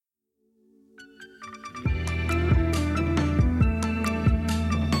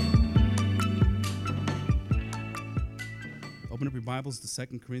up your Bibles to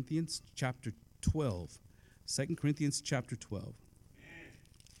 2 Corinthians chapter 12. 2 Corinthians chapter 12.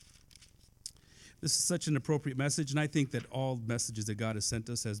 This is such an appropriate message, and I think that all messages that God has sent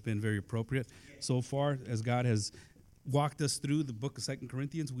us has been very appropriate so far. As God has walked us through the book of 2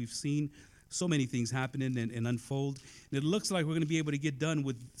 Corinthians, we've seen so many things happening and unfold. And it looks like we're going to be able to get done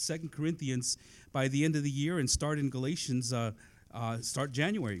with 2 Corinthians by the end of the year and start in Galatians, start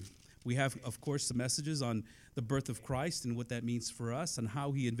January. We have, of course, some messages on the birth of Christ and what that means for us and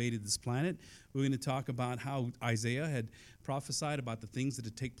how he invaded this planet. We're going to talk about how Isaiah had prophesied about the things that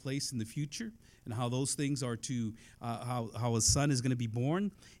would take place in the future and how those things are to, how his son is going to be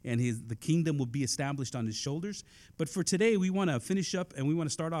born and the kingdom will be established on his shoulders. But for today, we want to finish up and we want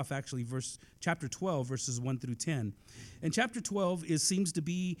to start off actually chapter 12, verses 1 through 10. And chapter 12 seems to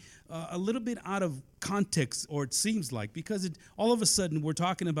be a little bit out of context, or it seems like, because all of a sudden we're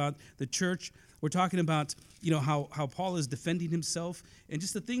talking about the church. We're talking about, how Paul is defending himself and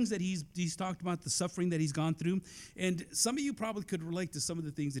just the things that he's talked about, the suffering that he's gone through. And some of you probably could relate to some of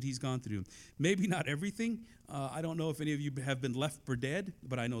the things that he's gone through. Maybe not everything. I don't know if any of you have been left for dead,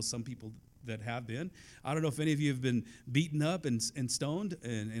 but I know some people that have been. I don't know if any of you have been beaten up and stoned,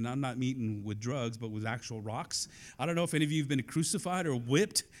 and I'm not meaning with drugs, but with actual rocks. I don't know if any of you have been crucified or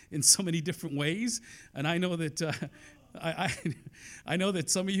whipped in so many different ways. And I know that I know that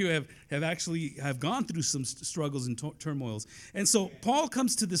some of you have actually gone through some struggles and turmoils. And so Paul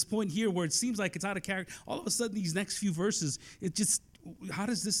comes to this point here where it seems like it's out of character. All of a sudden, these next few verses, it just, how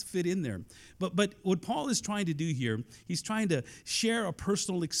does this fit in there? But what Paul is trying to do here, he's trying to share a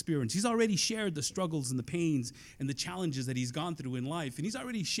personal experience. He's already shared the struggles and the pains and the challenges that he's gone through in life. And he's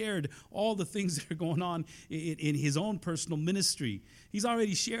already shared all the things that are going on in his own personal ministry. He's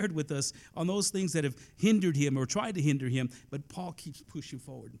already shared with us on those things that have hindered him or tried to hinder him. But Paul keeps pushing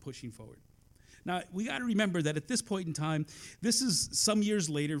forward and pushing forward. Now, we got to remember that at this point in time, this is some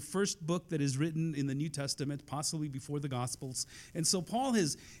years later, first book that is written in the New Testament, possibly before the Gospels. And so Paul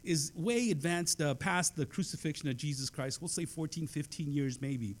is way advanced past the crucifixion of Jesus Christ. We'll say 14, 15 years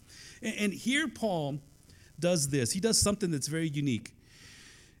maybe. And here Paul does this. He does something that's very unique.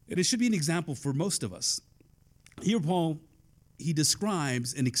 And it should be an example for most of us. Here Paul, he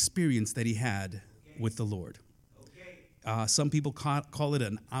describes an experience that he had with the Lord. Some people call it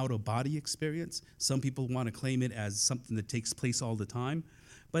an out-of-body experience. Some people want to claim it as something that takes place all the time.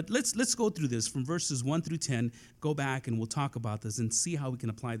 But let's go through this from verses 1 through 10, go back, and we'll talk about this and see how we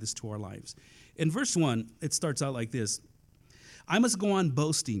can apply this to our lives. In verse 1, it starts out like this. I must go on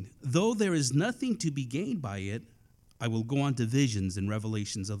boasting. Though there is nothing to be gained by it, I will go on to visions and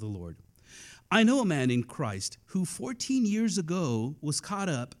revelations of the Lord. I know a man in Christ who 14 years ago was caught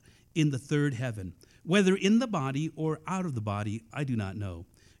up in the third heaven. Whether in the body or out of the body, I do not know.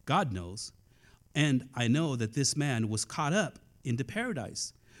 God knows. And I know that this man was caught up into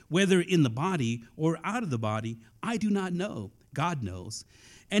paradise. Whether in the body or out of the body, I do not know. God knows.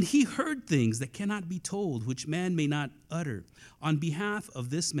 And he heard things that cannot be told, which man may not utter. On behalf of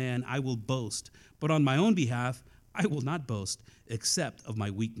this man, I will boast. But on my own behalf, I will not boast, except of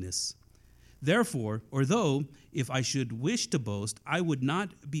my weakness. Therefore, or though, if I should wish to boast, I would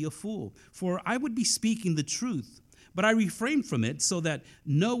not be a fool, for I would be speaking the truth. But I refrain from it so that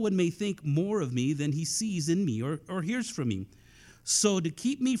no one may think more of me than he sees in me or hears from me. So to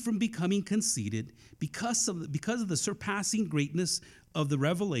keep me from becoming conceited, because of the surpassing greatness of the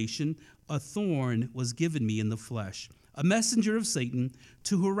revelation, a thorn was given me in the flesh, a messenger of Satan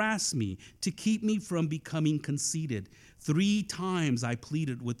to harass me, to keep me from becoming conceited. 3 times I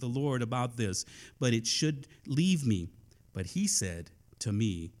pleaded with the Lord about this, but it should leave me. But he said to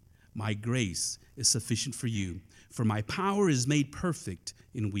me, my grace is sufficient for you, for my power is made perfect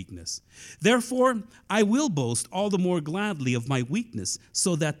in weakness. Therefore, I will boast all the more gladly of my weakness,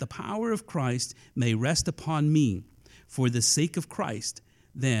 so that the power of Christ may rest upon me. For the sake of Christ,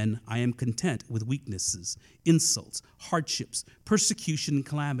 then I am content with weaknesses, insults, hardships, persecution, and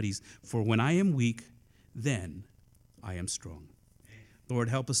calamities. For when I am weak, then I am strong. Lord,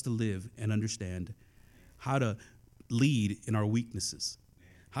 help us to live and understand how to lead in our weaknesses,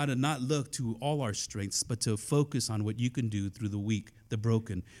 how to not look to all our strengths, but to focus on what you can do through the weak, the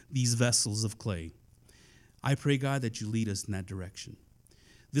broken, these vessels of clay. I pray, God, that you lead us in that direction.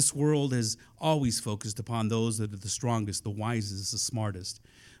 This world has always focused upon those that are the strongest, the wisest, the smartest.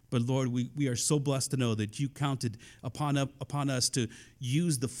 But Lord, we are so blessed to know that you counted upon us to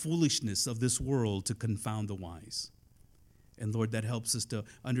use the foolishness of this world to confound the wise. And Lord, that helps us to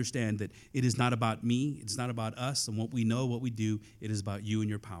understand that it is not about me, it's not about us and what we know, what we do. It is about you and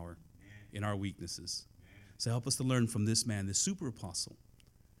your power in our weaknesses. So help us to learn from this man, this super apostle,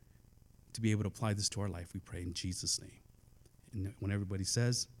 to be able to apply this to our life, we pray in Jesus' name. And when everybody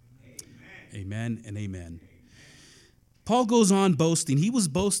says, amen and amen. Paul goes on boasting. He was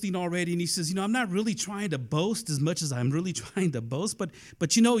boasting already, and he says, I'm not really trying to boast as much as I'm really trying to boast,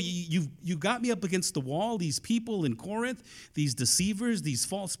 but you got me up against the wall. These people in Corinth, these deceivers, these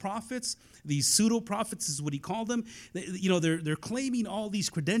false prophets, these pseudo-prophets is what he called them. They're claiming all these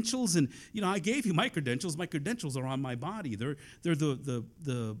credentials, and I gave you my credentials. My credentials are on my body. They're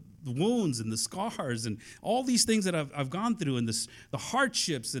the wounds and the scars and all these things that I've gone through, and the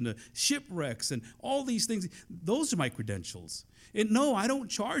hardships and the shipwrecks and all these things. Those are my credentials. And no, I don't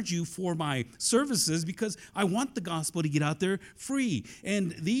charge you for my services because I want the gospel to get out there free.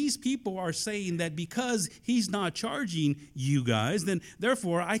 And these people are saying that because he's not charging you guys, then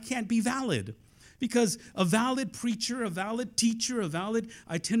therefore I can't be valid. Because a valid preacher, a valid teacher, a valid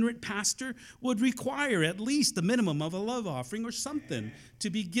itinerant pastor would require at least the minimum of a love offering or something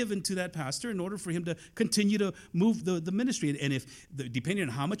to be given to that pastor in order for him to continue to move the ministry. And if, depending on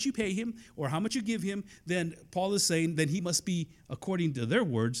how much you pay him or how much you give him, then Paul is saying that he must be, according to their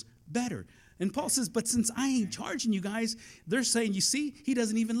words, better. And Paul says, but since I ain't charging you guys, they're saying, you see, he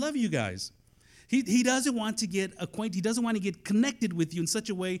doesn't even love you guys. He doesn't want to get acquainted. He doesn't want to get connected with you in such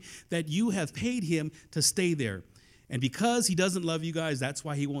a way that you have paid him to stay there. And because he doesn't love you guys, that's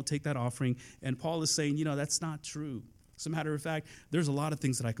why he won't take that offering. And Paul is saying, that's not true. As a matter of fact, there's a lot of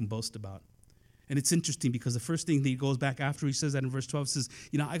things that I can boast about. And it's interesting because the first thing that he goes back after he says that in verse 12 says,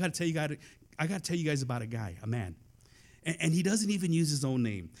 I got to tell you guys about a man. And he doesn't even use his own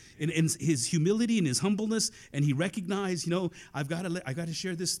name. And his humility and his humbleness, and he recognized, I've got to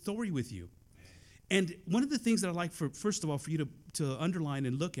share this story with you. And one of the things that I'd like, first of all, for you to underline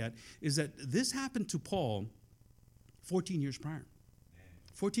and look at is that this happened to Paul 14 years prior.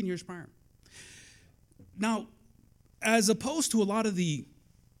 14 years prior. Now, as opposed to a lot of the,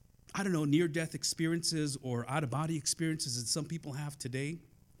 near-death experiences or out-of-body experiences that some people have today,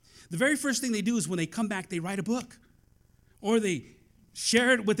 the very first thing they do is when they come back, they write a book. Or they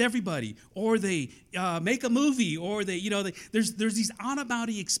share it with everybody, or they make a movie, or there's these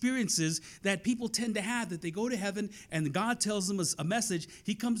out-of-body experiences that people tend to have, that they go to heaven and God tells them a message.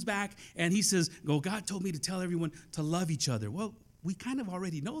 He comes back and he says, God told me to tell everyone to love each other. Well, we kind of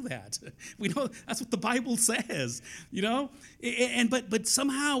already know that. We know that's what the Bible says, but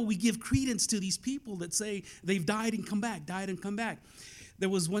somehow we give credence to these people that say they've died and come back. There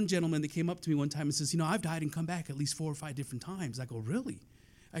was one gentleman that came up to me one time and says, I've died and come back at least 4 or 5 different times. I go, really?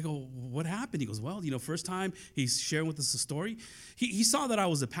 I go, what happened? He goes, well, first time he's sharing with us a story. He saw that I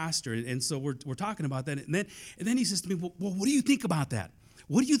was a pastor, and so we're talking about that. And then he says to me, well, what do you think about that?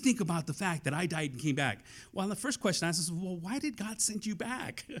 What do you think about the fact that I died and came back? Well, the first question I asked is, well, why did God send you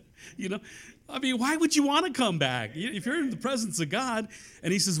back? Why would you want to come back? If you're in the presence of God,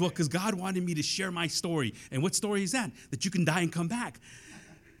 and he says, well, because God wanted me to share my story. And what story is that? That you can die and come back.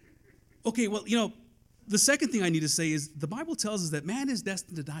 Okay, well, the second thing I need to say is the Bible tells us that man is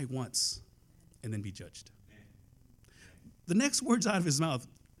destined to die once and then be judged. The next words out of his mouth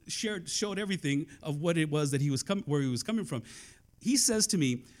showed everything of what it was that where he was coming from. He says to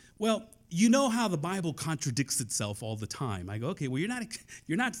me, well, you know how the Bible contradicts itself all the time. I go, okay, well,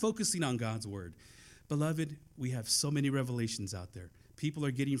 you're not focusing on God's word. Beloved, we have so many revelations out there. People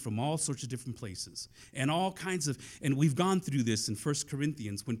are getting from all sorts of different places and all kinds of, and we've gone through this in 1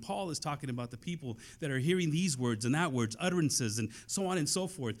 Corinthians when Paul is talking about the people that are hearing these words and that words, utterances, and so on and so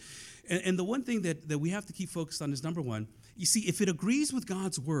forth. And the one thing that we have to keep focused on is, number one, you see, if it agrees with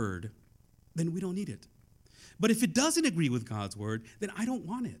God's word, then we don't need it. But if it doesn't agree with God's word, then I don't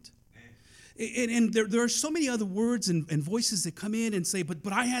want it. And there are so many other words and voices that come in and say,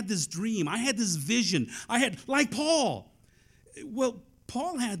 but I had this dream, I had this vision, like Paul. Well,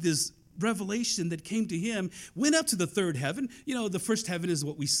 Paul had this revelation that came to him, went up to the third heaven. The first heaven is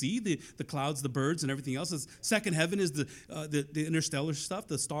what we see, the clouds, the birds, and everything else. The second heaven is the interstellar stuff,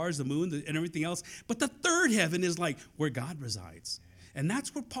 the stars, the moon, and everything else. But the third heaven is like where God resides. And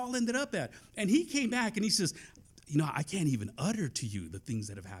that's where Paul ended up at. And he came back and he says, I can't even utter to you the things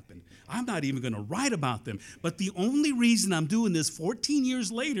that have happened. I'm not even going to write about them. But the only reason I'm doing this 14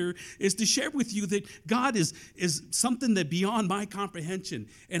 years later is to share with you that God is something that beyond my comprehension.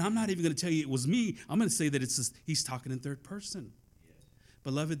 And I'm not even going to tell you it was me. I'm going to say that he's talking in third person. Yes.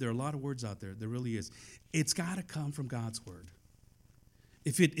 Beloved, there are a lot of words out there. There really is. It's got to come from God's word.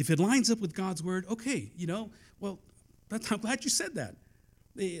 If it lines up with God's word, okay, well, I'm glad you said that.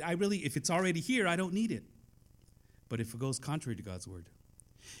 If it's already here, I don't need it. But if it goes contrary to God's word.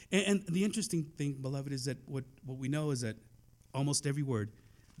 And the interesting thing, beloved, is that what we know is that almost every word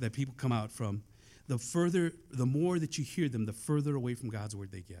that people come out from, the more that you hear them, the further away from God's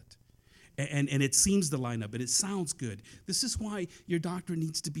word they get. and it seems to line up and it sounds good. This is why your doctrine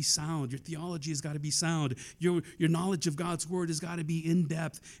needs to be sound. Your theology has got to be sound. Your knowledge of God's word has got to be in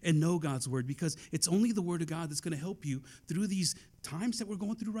depth and know God's word, because it's only the word of God that's going to help you through these times that we're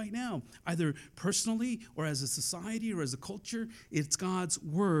going through right now, either personally or as a society or as a culture. It's God's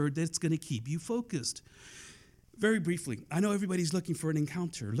word that's going to keep you focused. Very briefly, I know everybody's looking for an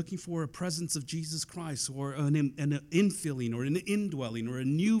encounter, looking for a presence of Jesus Christ, or an infilling, or an indwelling, or a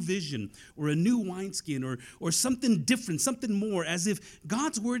new vision, or a new wineskin, or something different, something more, as if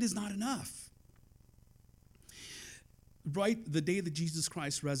God's word is not enough. Right the day that Jesus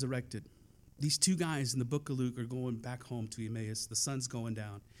Christ resurrected, these two guys in the book of Luke are going back home to Emmaus. The sun's going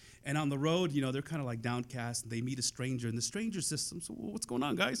down. And on the road, they're kind of like downcast. They meet a stranger, and the stranger says, "So what's going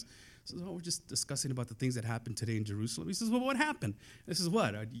on, guys?" He says, "Oh, we're just discussing about the things that happened today in Jerusalem." He says, "Well, what happened?" This is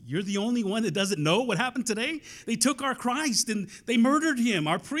what? You're the only one that doesn't know what happened today? They took our Christ and they murdered him,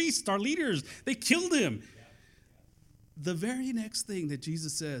 our priests, our leaders. They killed him. The very next thing that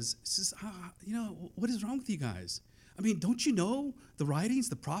Jesus says, he says, what is wrong with you guys? I mean, don't you know the writings,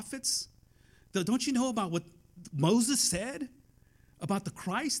 the prophets? Don't you know about what Moses said about the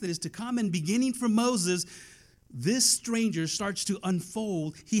Christ that is to come? And beginning from Moses, this stranger starts to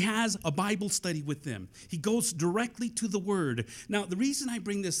unfold. He has a Bible study with them. He goes directly to the Word. Now, the reason I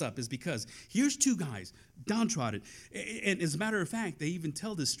bring this up is because here's two guys, downtrodden. And as a matter of fact, they even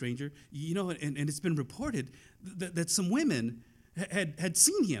tell this stranger, and it's been reported that some women had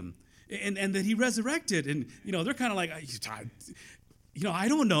seen him and that he resurrected. And, they're kind of like, I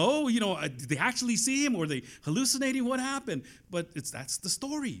don't know. Did they actually see him, or they hallucinating? What happened? But that's the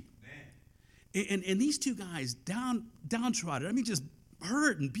story. And these two guys, downtrodden, just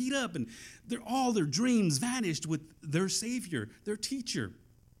hurt and beat up, and all their dreams vanished with their Savior, their teacher.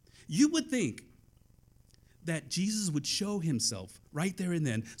 You would think that Jesus would show himself right there and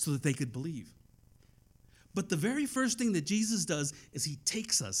then so that they could believe. But the very first thing that Jesus does is he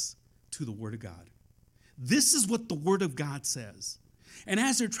takes us to the Word of God. This is what the Word of God says. And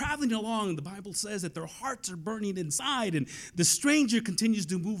as they're traveling along, the Bible says that their hearts are burning inside, and the stranger continues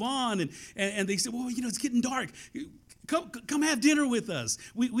to move on, and they say, well, it's getting dark. Come have dinner with us.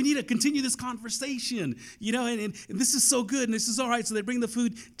 We need to continue this conversation, and this is so good, and this is all right. So they bring the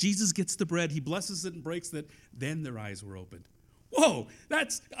food. Jesus gets the bread. He blesses it and breaks it. Then their eyes were opened. Whoa,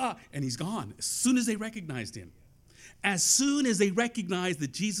 and he's gone as soon as they recognized him. As soon as they recognized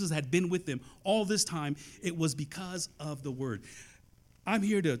that Jesus had been with them all this time, it was because of the Word. I'm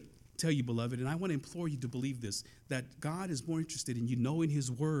here to tell you, beloved, and I want to implore you to believe this, that God is more interested in you knowing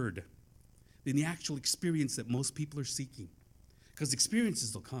His Word than the actual experience that most people are seeking. Because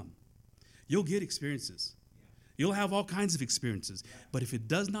experiences will come. You'll get experiences. You'll have all kinds of experiences. But if it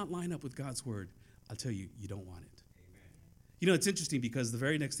does not line up with God's Word, I'll tell you, you don't want it. It's interesting because the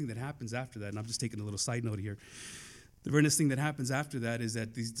very next thing that happens after that, and I'm just taking a little side note here, the very next thing that happens after that is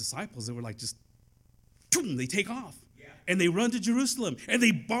that these disciples, they were like just, boom, they take off. And they run to Jerusalem, and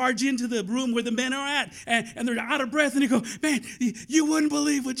they barge into the room where the men are at, and they're out of breath, and they go, man, you wouldn't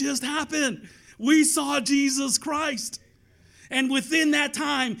believe what just happened. We saw Jesus Christ. And within that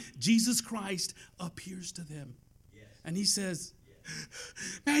time, Jesus Christ appears to them. Yes. And he says,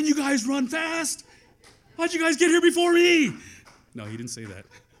 man, you guys run fast. How'd you guys get here before me? No, he didn't say that.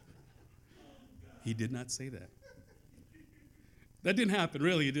 He did not say that. That didn't happen,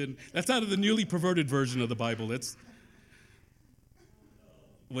 really, it didn't. That's out of the newly perverted version of the Bible. That's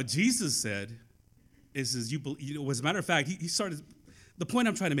what Jesus said is as a matter of fact, he started, the point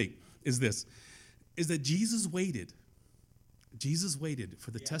I'm trying to make is this, is that Jesus waited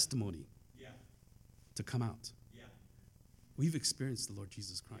for the testimony to come out. We've experienced the Lord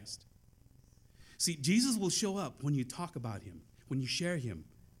Jesus Christ. See, Jesus will show up when you talk about him, when you share him.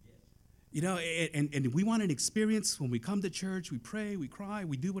 And we want an experience when we come to church, we pray, we cry,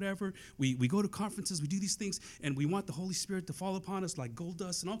 we do whatever. We go to conferences, we do these things, and we want the Holy Spirit to fall upon us like gold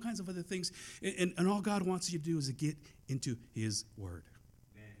dust and all kinds of other things. And all God wants you to do is to get into his word.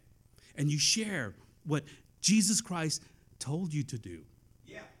 Amen. And you share what Jesus Christ told you to do.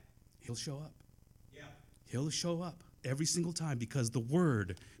 Yeah. He'll show up. Yeah. He'll show up every single time because the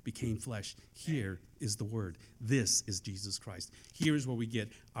word became flesh. Here is the word. This is Jesus Christ. Here is where we get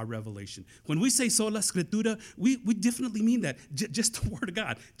our revelation. When we say sola escritura, we definitely mean that. Just the word of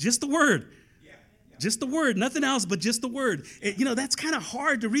God. Just the word. Yeah. Yeah. Just the word. Nothing else but just the word. That's kind of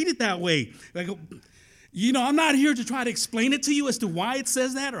hard to read it that way. Like, I'm not here to try to explain it to you as to why it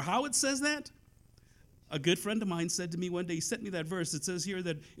says that or how it says that. A good friend of mine said to me one day, he sent me that verse. It says here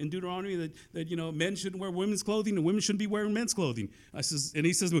that in Deuteronomy that men shouldn't wear women's clothing and women shouldn't be wearing men's clothing. And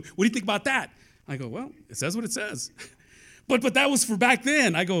he says, what do you think about that? I go, well, it says what it says. But that was for back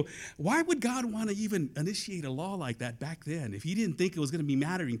then. I go, why would God want to even initiate a law like that back then if he didn't think it was going to be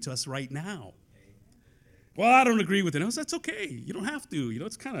mattering to us right now? Well, I don't agree with it. I was, that's okay. You don't have to.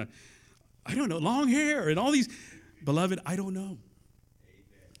 It's kind of, I don't know, long hair and all these. Beloved, I don't know.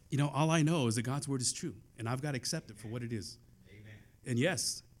 All I know is that God's word is true, and I've got to accept it for what it is. Amen. And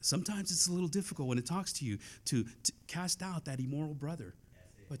yes, sometimes it's a little difficult when it talks to you to cast out that immoral brother.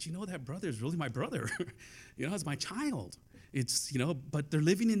 But that brother is really my brother. It's my child. It's, but they're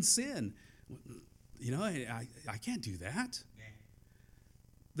living in sin. I can't do that.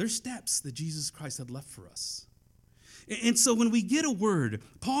 There's steps that Jesus Christ had left for us. And so when we get a word,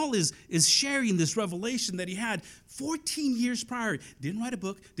 Paul is sharing this revelation that he had 14 years prior. Didn't write a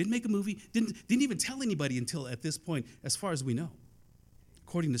book, didn't make a movie, didn't even tell anybody until at this point, as far as we know,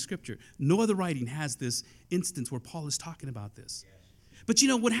 according to Scripture. No other writing has this instance where Paul is talking about this. But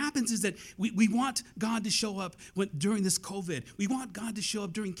what happens is that we want God to show up during this COVID. We want God to show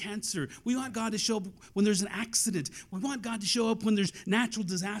up during cancer. We want God to show up when there's an accident. We want God to show up when there's natural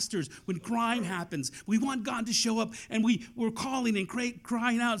disasters, when crime happens. We want God to show up, and we're calling and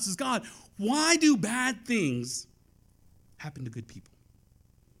crying out and says, God, why do bad things happen to good people?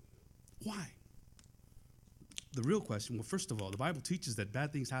 Why? The real question, well, first of all, the Bible teaches that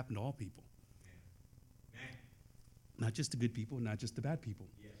bad things happen to all people. Not just the good people, not just the bad people.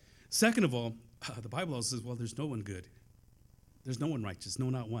 Yeah. Second of all, the Bible also says, well, there's no one good. There's no one righteous,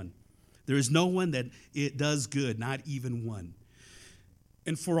 no, not one. There is no one that it does good, not even one.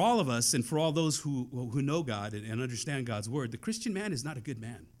 And for all of us, and for all those who know God and understand God's word, the Christian man is not a good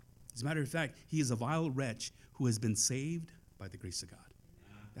man. As a matter of fact, he is a vile wretch who has been saved by the grace of God.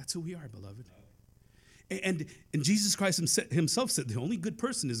 That's who we are, beloved. And Jesus Christ himself said the only good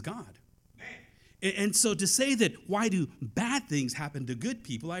person is God. And so to say that why do bad things happen to good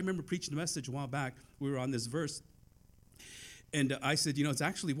people, I remember preaching a message a while back. We were on this verse. And I said, it's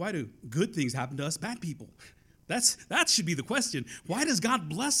actually why do good things happen to us bad people? That should be the question. Why does God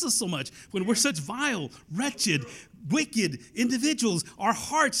bless us so much when we're such vile, wretched, wicked individuals? Our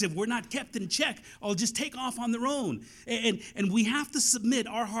hearts, if we're not kept in check, will just take off on their own. And we have to submit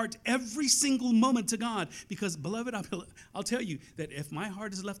our heart every single moment to God because, beloved, I'll tell you that if my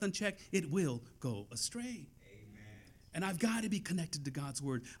heart is left unchecked, it will go astray. Amen. And I've got to be connected to God's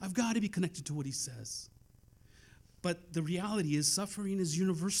word. I've got to be connected to what he says. But the reality is suffering is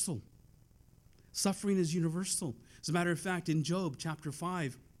universal. Suffering is universal. As a matter of fact, in Job chapter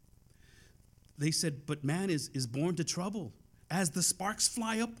 5, they said, but man is born to trouble as the sparks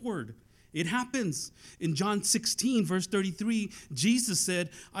fly upward. It happens. In John 16, verse 33, Jesus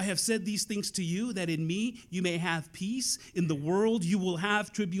said, I have said these things to you that in me you may have peace. In the world you will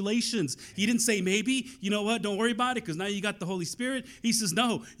have tribulations. He didn't say maybe, you know what, don't worry about it because now you got the Holy Spirit. He says,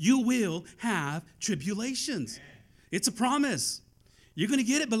 no, you will have tribulations. It's a promise. You're going to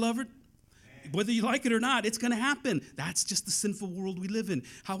get it, beloved. Whether you like it or not, it's going to happen. That's just the sinful world we live in.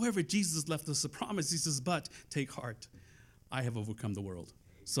 However, Jesus left us a promise. He says, but take heart. I have overcome the world.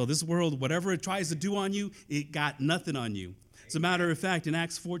 So this world, whatever it tries to do on you, it got nothing on you. As a matter of fact, in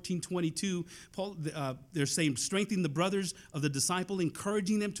Acts 14:22, Paul, they're saying, strengthening the brothers of the disciple,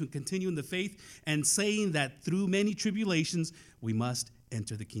 encouraging them to continue in the faith, and saying that through many tribulations, we must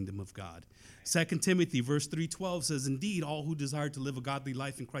enter the kingdom of God. 2 Timothy verse 3:12 says, indeed, all who desire to live a godly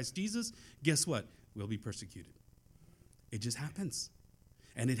life in Christ Jesus, guess what? Will be persecuted. It just happens.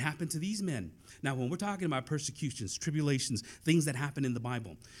 And it happened to these men. Now, when we're talking about persecutions, tribulations, things that happen in the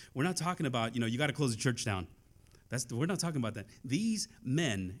Bible, we're not talking about, you got to close the church down. We're not talking about that. These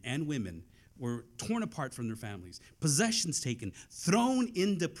men and women were torn apart from their families, possessions taken, thrown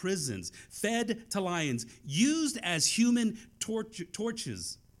into prisons, fed to lions, used as human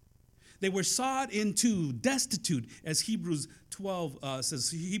torches. They were sought into, destitute, as Hebrews 12 says,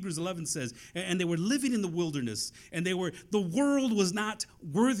 Hebrews 11 says, and they were living in the wilderness, and the world was not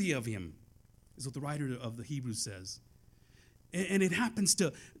worthy of him, is what the writer of the Hebrews says. And it happens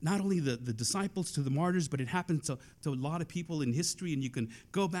to not only the disciples, to the martyrs, but it happens to a lot of people in history, and you can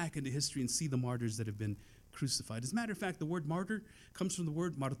go back into history and see the martyrs that have been crucified. As a matter of fact, the word martyr comes from the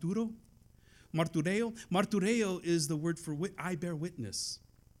word marturo, martureo. Martureo is the word for I bear witness.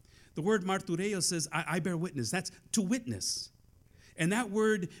 The word martureo says, I bear witness. That's to witness. And that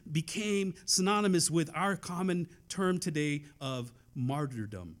word became synonymous with our common term today of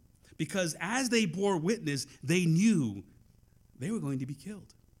martyrdom. Because as they bore witness, they knew they were going to be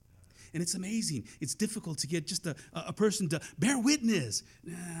killed. And it's amazing. It's difficult to get just a person to bear witness.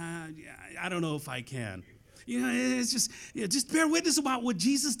 I don't know if I can. It's just bear witness about what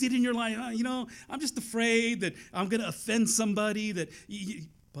Jesus did in your life. I'm just afraid that I'm going to offend somebody.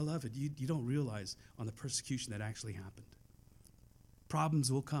 Beloved, you don't realize on the persecution that actually happened.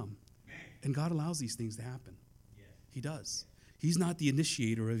 problems will come. And God allows these things to happen. He does. He's not the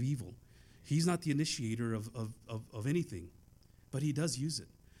initiator of evil. He's not the initiator of anything, but he does use it.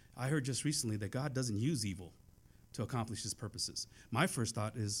 I heard just recently that God doesn't use evil to accomplish his purposes. My first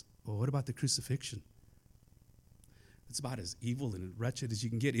thought is, well, what about the crucifixion? It's about as evil and wretched as you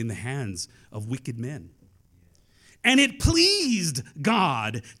can get in the hands of wicked men. And it pleased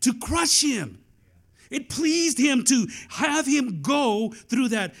God to crush him. It pleased him to have him go through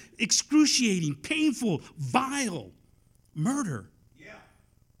that excruciating, painful, vile murder. Yeah.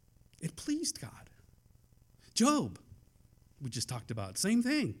 It pleased God. Job, we just talked about, same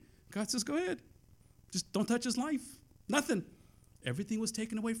thing. God says, go ahead. Just don't touch his life. Nothing. Everything was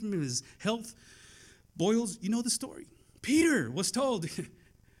taken away from him. His health, boils, you know the story. Peter was told,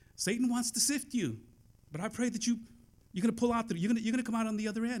 Satan wants to sift you, but I pray that you're going to pull out, you're going to come out on the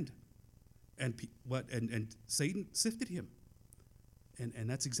other end. And and Satan sifted him. And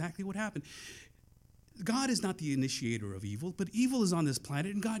that's exactly what happened. God is not the initiator of evil, but evil is on this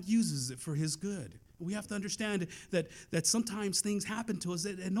planet, and God uses it for his good. We have to understand that sometimes things happen to us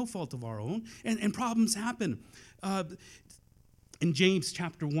at no fault of our own, and problems happen. In James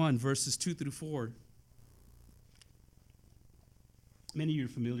chapter 1, verses 2 through 4, many of you are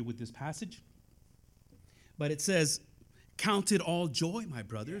familiar with this passage, but it says, "Count it all joy, my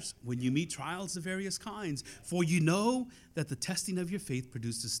brothers, when you meet trials of various kinds, for you know that the testing of your faith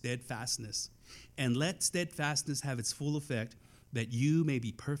produces steadfastness. And let steadfastness have its full effect, that you may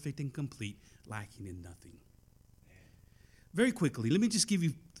be perfect and complete, lacking in nothing." Very quickly, let me just give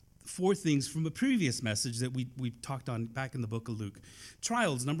you 4 things from a previous message that we talked on back in the book of Luke.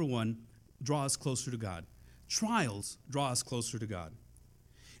 Trials, number 1, draw us closer to God. Trials draw us closer to God.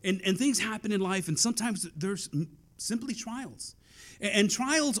 And things happen in life, and sometimes there's simply trials. And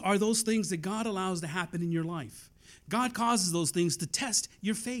trials are those things that God allows to happen in your life. God causes those things to test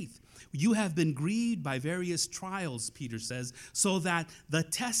your faith. You have been grieved by various trials, Peter says, so that the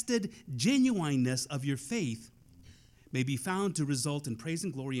tested genuineness of your faith may be found to result in praise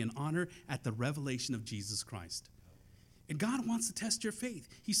and glory and honor at the revelation of Jesus Christ. And God wants to test your faith.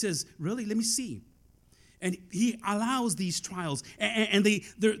 He says, really, let me see. And he allows these trials, and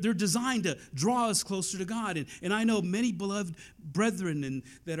they're designed to draw us closer to God. And I know many beloved brethren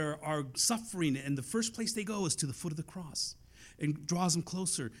that are suffering, and the first place they go is to the foot of the cross, and draws them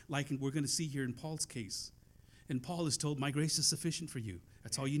closer, like we're going to see here in Paul's case. And Paul is told, my grace is sufficient for you.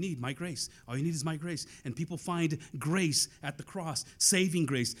 That's all you need, my grace. All you need is my grace. And people find grace at the cross, saving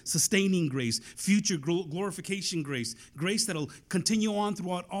grace, sustaining grace, future glorification grace, grace that'll continue on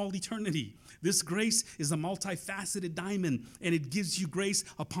throughout all eternity. This grace is a multifaceted diamond, and it gives you grace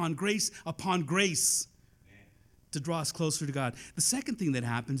upon grace upon grace to draw us closer to God. The second thing that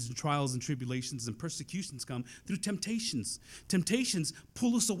happens in trials and tribulations and persecutions come through temptations. Temptations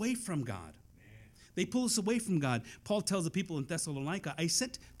pull us away from God. They pull us away from God. Paul tells the people in Thessalonica, I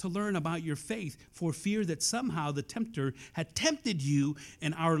sent to learn about your faith for fear that somehow the tempter had tempted you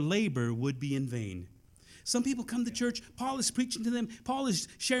and our labor would be in vain. Some people come to church, Paul is preaching to them, Paul is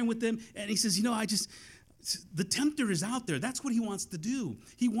sharing with them, and he says, the tempter is out there. That's what he wants to do.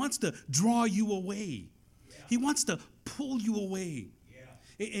 He wants to draw you away. Yeah. He wants to pull you away.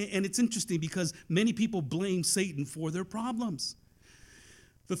 Yeah. And it's interesting because many people blame Satan for their problems.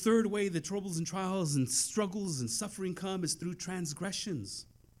 The third way the troubles and trials and struggles and suffering come is through transgressions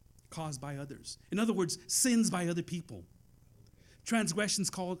caused by others. In other words, sins by other people. Transgressions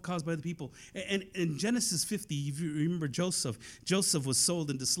caused by the people. And in Genesis 50, if you remember Joseph was sold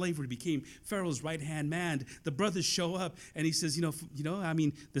into slavery, became Pharaoh's right-hand man. The brothers show up, and he says,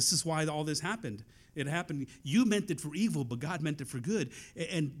 this is why all this happened. It happened, you meant it for evil, but God meant it for good.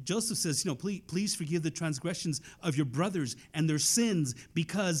 And Joseph says, please forgive the transgressions of your brothers and their sins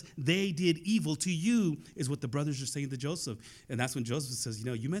because they did evil to you, is what the brothers are saying to Joseph. And that's when Joseph says,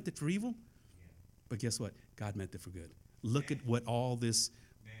 you meant it for evil, but guess what? God meant it for good. Look at what all this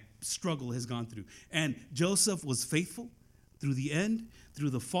struggle has gone through. And Joseph was faithful through the end, through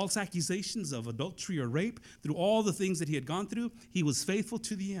the false accusations of adultery or rape, through all the things that he had gone through. He was faithful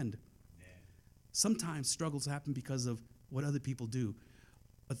to the end. Sometimes struggles happen because of what other people do.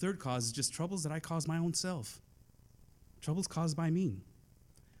 A third cause is just troubles that I cause my own self. Troubles caused by me.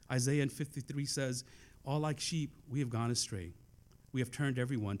 Isaiah 53 says, all like sheep, we have gone astray. We have turned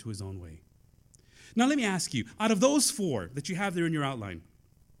everyone to his own way. Now let me ask you, out of those 4 that you have there in your outline,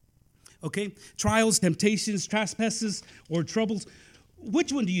 okay, trials, temptations, trespasses, or troubles,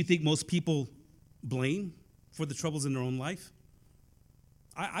 which one do you think most people blame for the troubles in their own life?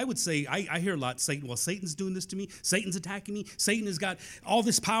 I would say, I hear a lot, Satan's doing this to me, Satan's attacking me, Satan has got all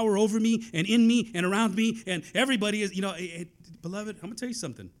this power over me and in me and around me, and everybody is, beloved, I'm going to tell you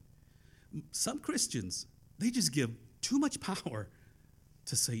something. Some Christians, they just give too much power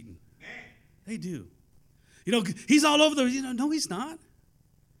to Satan. They do. He's all over no, he's not.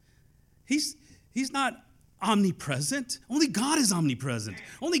 He's not omnipresent. Only God is omnipresent.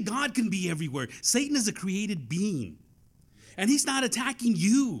 Only God can be everywhere. Satan is a created being. And he's not attacking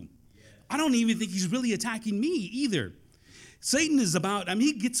you. I don't even think he's really attacking me either. Satan is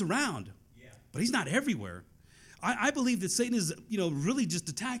he gets around, but he's not everywhere. I believe that Satan is, really just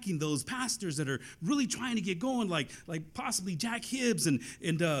attacking those pastors that are really trying to get going, like possibly Jack Hibbs and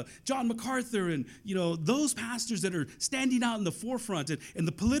John MacArthur and, those pastors that are standing out in the forefront and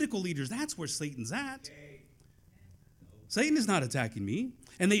the political leaders. That's where Satan's at. Satan is not attacking me.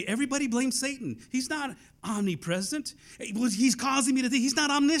 And everybody blames Satan. He's not omnipresent. He's causing me to think he's not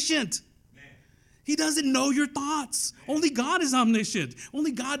omniscient. He doesn't know your thoughts. Only God is omniscient.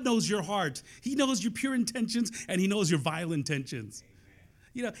 Only God knows your heart. He knows your pure intentions, and he knows your vile intentions.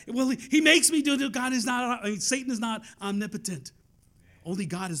 He makes me do it. Satan is not omnipotent. Only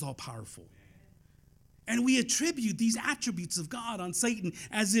God is all powerful. And we attribute these attributes of God on Satan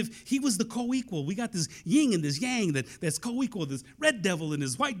as if he was the co-equal. We got this yin and this yang that's co-equal, this red devil and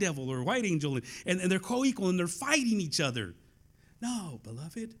this white devil or white angel, and they're co-equal and they're fighting each other. No,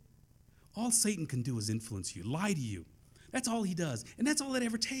 beloved. All Satan can do is influence you, lie to you. That's all he does. And that's all it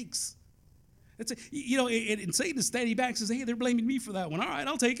ever takes. And Satan is standing back and says, hey, they're blaming me for that one. All right,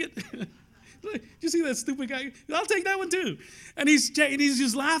 I'll take it. You see that stupid guy? I'll take that one too. And he's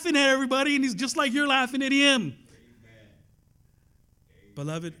just laughing at everybody, and he's just like you're laughing at him. Amen.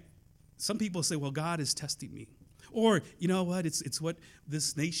 Beloved, some people say, well, God is testing me. Or, you know what, it's what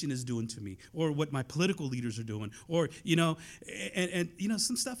this nation is doing to me, or what my political leaders are doing, or,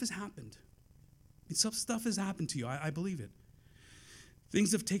 some stuff has happened. Some stuff has happened to you. I believe it.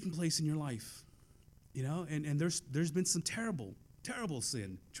 Things have taken place in your life, and there's been some terrible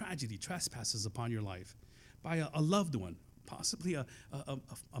sin, tragedy, trespasses upon your life by a loved one, possibly a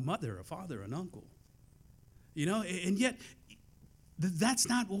mother, a father, an uncle, and yet that's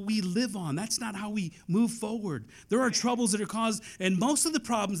not what we live on. That's not how we move forward. There are troubles that are caused, and most of the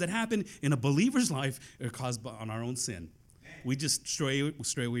problems that happen in a believer's life are caused on our own sin. We just stray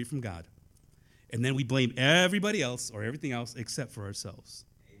away from God. And then we blame everybody else or everything else except for ourselves.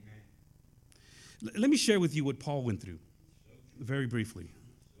 Amen. Let me share with you what Paul went through very briefly.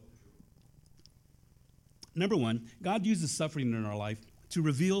 Number one, God uses suffering in our life to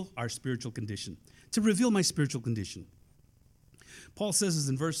reveal our spiritual condition, to reveal my spiritual condition. Paul says this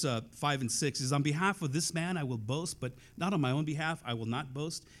in verse 5 and 6, is on behalf of this man I will boast, but not on my own behalf I will not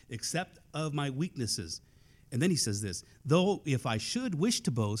boast, except of my weaknesses. And then he says this, though if I should wish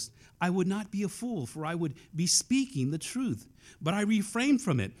to boast, I would not be a fool, for I would be speaking the truth. But I refrain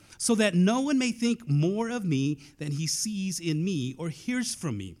from it, so that no one may think more of me than he sees in me or hears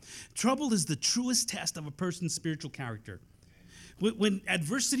from me. Trouble is the truest test of a person's spiritual character. When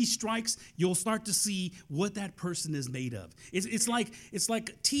adversity strikes, you'll start to see what that person is made of. It's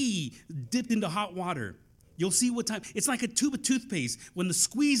like tea dipped into hot water. You'll see what type. It's like a tube of toothpaste. When the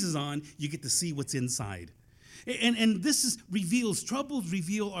squeeze is on, you get to see what's inside. And this troubles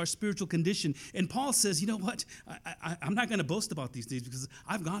reveal our spiritual condition. And Paul says, you know what? I'm not going to boast about these things because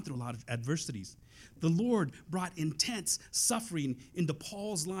I've gone through a lot of adversities. The Lord brought intense suffering into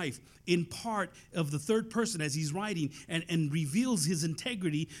Paul's life in part of the third person as he's writing and reveals his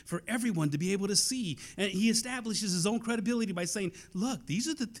integrity for everyone to be able to see. And he establishes his own credibility by saying, look, these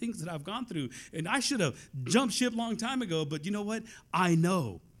are the things that I've gone through. And I should have jumped ship a long time ago, but you know what? I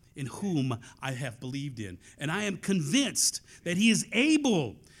know in whom I have believed in. And I am convinced that he is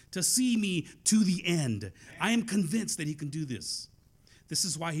able to see me to the end. I am convinced that he can do this. This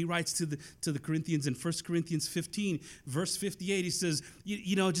is why he writes to the Corinthians in 1 Corinthians 15, verse 58. He says,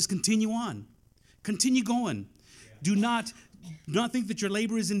 just continue on. Continue going. Yeah. Do not think that your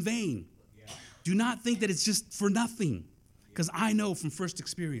labor is in vain. Yeah. Do not think that it's just for nothing. Because I know from first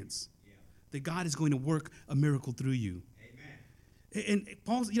experience that God is going to work a miracle through you. And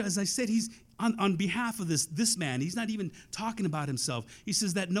Paul, as I said, he's on behalf of this man. He's not even talking about himself. He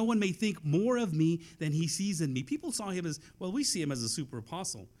says that no one may think more of me than he sees in me. People saw him we see him as a super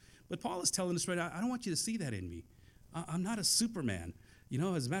apostle. But Paul is telling us right out, I don't want you to see that in me. I'm not a superman.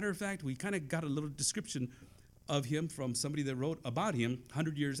 As a matter of fact, we kind of got a little description of him from somebody that wrote about him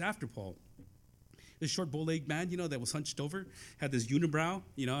 100 years after Paul. This short, bow-legged man, that was hunched over, had this unibrow,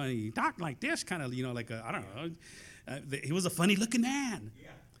 and he talked like this, kind of, like I don't know. He was a funny-looking man.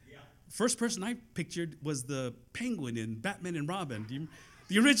 Yeah. First person I pictured was the Penguin in Batman and Robin. Do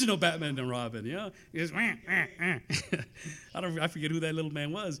The original Batman and Robin, you know? He goes, wah, wah, wah. I forget who that little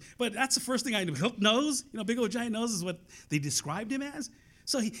man was. But that's the first thing I knew. Hook nose, you know, big old giant nose is what they described him as.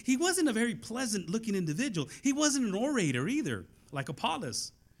 So he wasn't a very pleasant-looking individual. He wasn't an orator either, like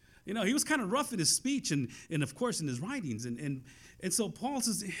Apollos. You know, he was kind of rough in his speech and of course, in his writings. And so Paul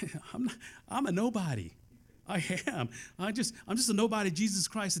says, I'm a nobody. I am. I'm just a nobody. Jesus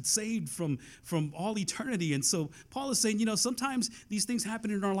Christ had saved from all eternity. And so Paul is saying, you know, sometimes these things happen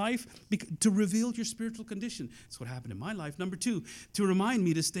in our life to reveal your spiritual condition. That's what happened in my life. Number 2, to remind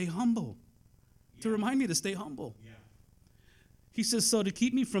me to stay humble. Yeah. To remind me to stay humble. Yeah. He says, so to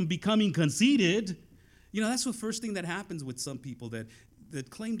keep me from becoming conceited. You know, that's the first thing that happens with some people that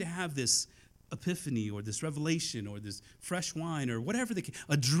claim to have this epiphany or this revelation or this fresh wine or whatever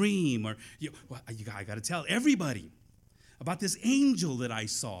a dream or I got to tell everybody about this angel that I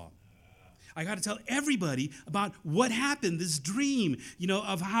saw. I got to tell everybody about what happened, this dream, you know,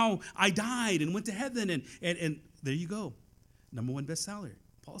 of how I died and went to heaven and there you go. Number 1 bestseller.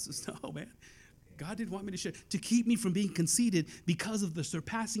 Paul says, no, man. God didn't want me to share, to keep me from being conceited because of the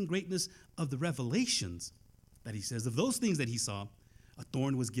surpassing greatness of the revelations that he says, of those things that he saw. A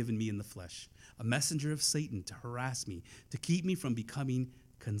thorn was given me in the flesh, a messenger of Satan to harass me, to keep me from becoming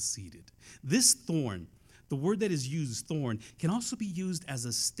conceited. This thorn, the word that is used, thorn, can also be used as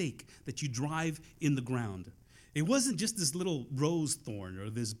a stake that you drive in the ground. It wasn't just this little rose thorn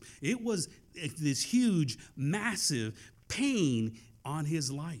it was this huge, massive pain on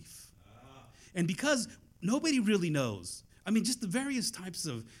his life. And because nobody really knows, I mean, just the various types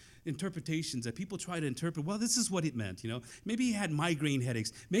of interpretations that people try to interpret, well, this is what it meant, you know. Maybe he had migraine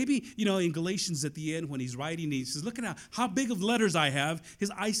headaches. Maybe, you know, in Galatians at the end when he's writing, he says, look at how big of letters I have.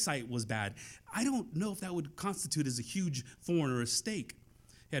 His eyesight was bad. I don't know if that would constitute as a huge thorn or a stake.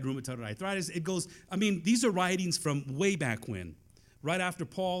 He had rheumatoid arthritis. It goes, I mean, these are writings from way back when. Right after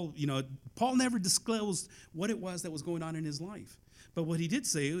Paul, you know, Paul never disclosed what it was that was going on in his life. But what he did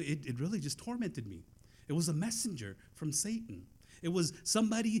say, it really just tormented me. It was a messenger from Satan. It was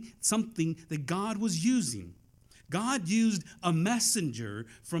something that God was using. God used a messenger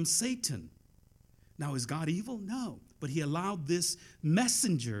from Satan. Now, is God evil? No. But he allowed this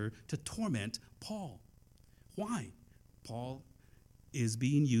messenger to torment Paul. Why? Paul is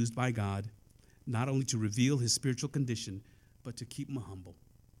being used by God not only to reveal his spiritual condition, but to keep him humble.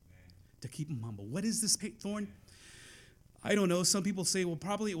 To keep him humble. What is this thorn? I don't know. Some people say, well,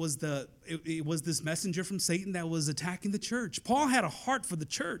 probably it was this messenger from Satan that was attacking the church. Paul had a heart for the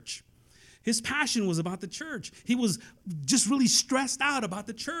church. His passion was about the church. He was just really stressed out about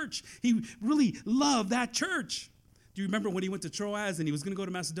the church. He really loved that church. Do you remember when he went to Troas and he was going to go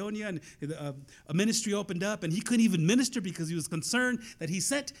to Macedonia and a ministry opened up and he couldn't even minister because he was concerned that he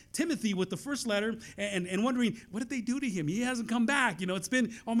sent Timothy with the first letter and wondering, what did they do to him? He hasn't come back. You know, it's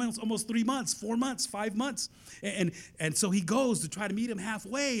been almost 3 months, 4 months, 5 months. And so he goes to try to meet him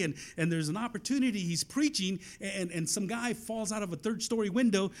halfway and there's an opportunity. He's preaching and some guy falls out of a 3rd-story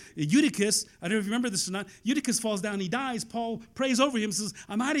window. Eutychus, I don't know if you remember this or not, Eutychus falls down, he dies. Paul prays over him and says,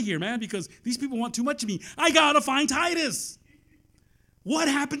 I'm out of here, man, because these people want too much of me. I got to find Titus. What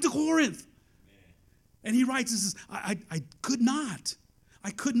happened to Corinth? And he writes, he says, I could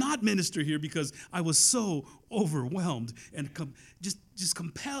not minister here because I was so overwhelmed and just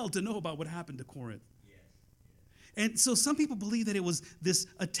compelled to know about what happened to Corinth. And so some people believe that it was this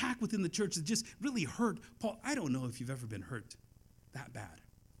attack within the church that just really hurt Paul. I don't know if you've ever been hurt that bad,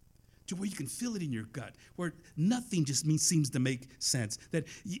 to where you can feel it in your gut, where nothing just seems to make sense, that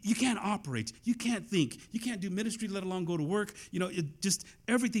you can't operate, you can't think, you can't do ministry, let alone go to work. You know,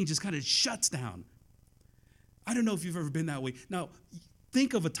 everything just kind of shuts down. I don't know if you've ever been that way. Now,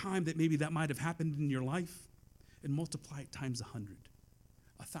 think of a time that maybe that might have happened in your life and multiply it times 100,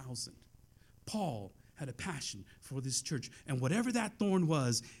 1,000. Paul had a passion for this church, and whatever that thorn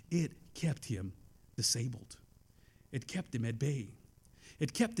was, it kept him disabled. It kept him at bay.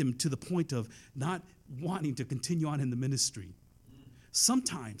 It kept him to the point of not wanting to continue on in the ministry.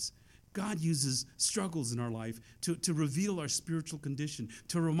 Sometimes God uses struggles in our life to reveal our spiritual condition,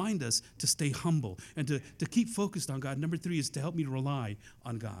 to remind us to stay humble and to keep focused on God. Number 3 is to help me to rely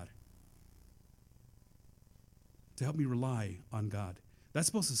on God. To help me rely on God. That's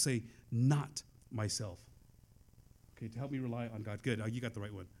supposed to say, not myself. Okay, to help me rely on God. Good, you got the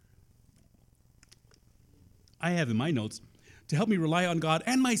right one. I have in my notes, to help me rely on God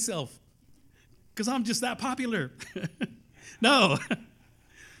and myself, because I'm just that popular. No.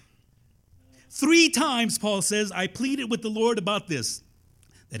 3 times, Paul says, I pleaded with the Lord about this,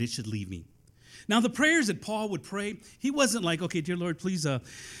 that it should leave me. Now, the prayers that Paul would pray, he wasn't like, okay, dear Lord, please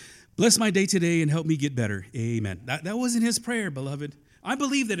bless my day today and help me get better. Amen. That wasn't his prayer, beloved. I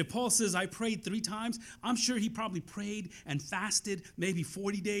believe that if Paul says, I prayed 3 times, I'm sure he probably prayed and fasted maybe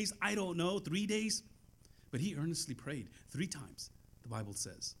 40 days. I don't know, 3 days. But he earnestly prayed 3 times, the Bible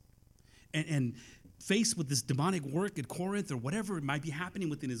says. And faced with this demonic work at Corinth or whatever it might be happening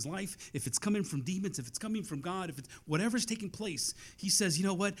within his life, if it's coming from demons, if it's coming from God, if it's whatever's taking place, he says, you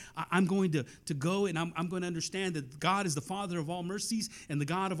know what, I'm going to go and I'm going to understand that God is the Father of all mercies and the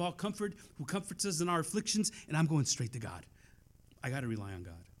God of all comfort who comforts us in our afflictions, and I'm going straight to God. I got to rely on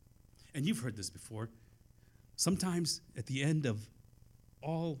God. And you've heard this before. Sometimes at the end of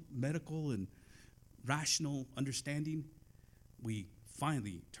all medical and rational understanding, we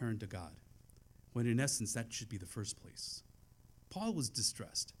finally turn to God, when in essence that should be the first place. Paul was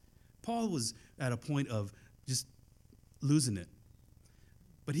distressed. Paul was at a point of just losing it.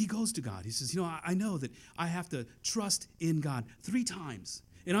 But he goes to God. He says, you know, I know that I have to trust in God 3 times.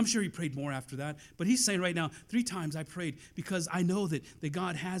 And I'm sure he prayed more after that. But he's saying right now, 3 times I prayed because I know that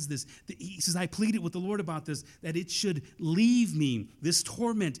God has this. He says, I pleaded with the Lord about this, that it should leave me, this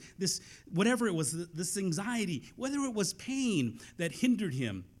torment, this whatever it was, this anxiety, whether it was pain that hindered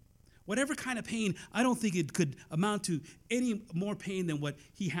him. Whatever kind of pain, I don't think it could amount to any more pain than what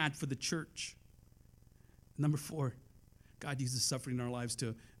he had for the church. Number 4, God uses suffering in our lives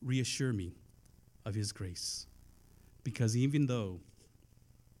to reassure me of his grace. Because even though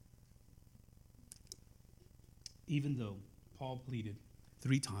Paul pleaded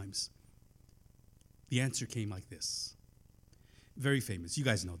 3 times, the answer came like this. Very famous. You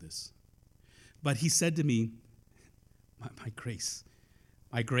guys know this. But he said to me, my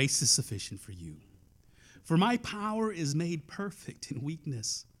grace is sufficient for you. For my power is made perfect in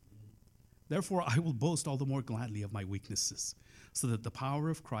weakness. Therefore, I will boast all the more gladly of my weaknesses, so that the power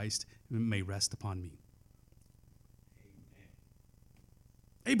of Christ may rest upon me. Amen.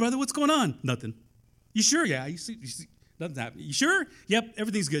 Hey, brother, what's going on? Nothing. You sure? Yeah, you see nothing's happening. You sure? Yep,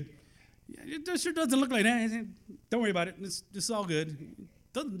 everything's good. It sure doesn't look like that. Don't worry about it. It's all good.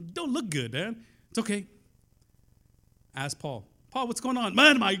 Don't look good, man. It's okay. Ask Paul. Paul, what's going on?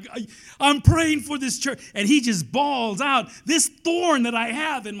 Man, I'm praying for this church. And he just bawls out, this thorn that I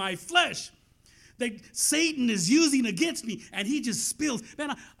have in my flesh that Satan is using against me. And he just spills.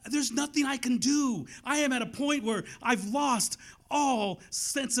 Man, there's nothing I can do. I am at a point where I've lost all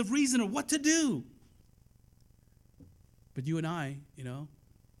sense of reason or what to do. But you and I,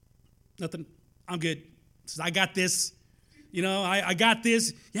 nothing. I'm good. I got this. I got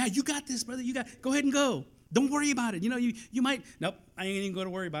this. Yeah, you got this, brother. Go ahead and go. Don't worry about it. You might. Nope, I ain't even going to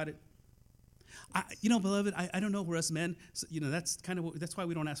worry about it. Beloved, I don't know where us men. That's why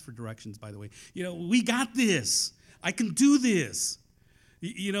we don't ask for directions. By the way, we got this. I can do this.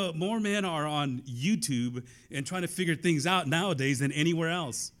 More men are on YouTube and trying to figure things out nowadays than anywhere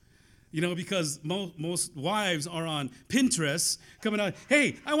else. Because most wives are on Pinterest coming out.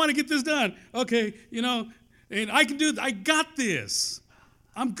 Hey, I want to get this done. Okay, and I can do it. I got this.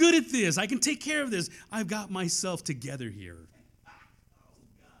 I'm good at this. I can take care of this. I've got myself together here.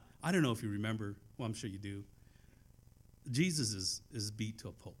 I don't know if you remember. Well, I'm sure you do. Jesus is beat to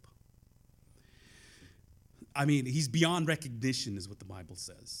a pulp. I mean, he's beyond recognition is what the Bible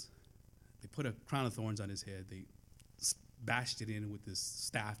says. They put a crown of thorns on his head. They bashed it in with this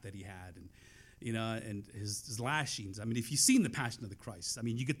staff that he had. And his lashings. I mean, if you've seen the Passion of the Christ,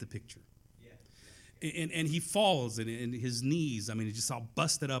 you get the picture. And he falls, and his knees, it's just all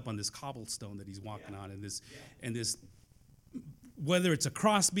busted up on this cobblestone that he's walking on, and this, whether it's a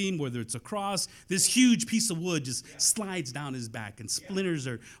crossbeam, whether it's a cross, this huge piece of wood just slides down his back, and splinters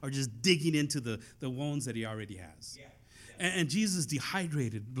are just digging into the wounds that he already has. And Jesus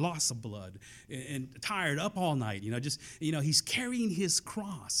dehydrated, loss of blood, and tired, up all night, he's carrying his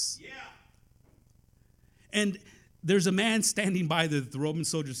cross. And there's a man standing by the Roman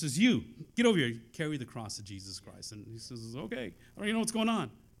soldier says, you, get over here, carry the cross of Jesus Christ. And he says, okay, I already know what's going on.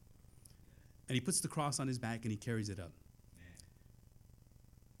 And he puts the cross on his back and he carries it up.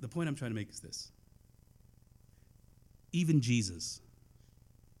 The point I'm trying to make is this. Even Jesus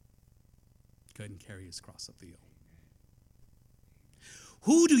couldn't carry his cross up the hill.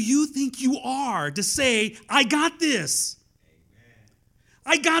 Who do you think you are to say, I got this?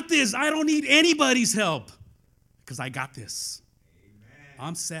 I got this. I don't need anybody's help. Because I got this. Amen.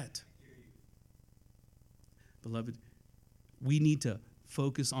 I'm set. Beloved, we need to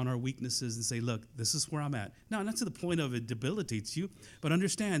focus on our weaknesses and say, look, this is where I'm at. Now, not to the point of it debilitates you, but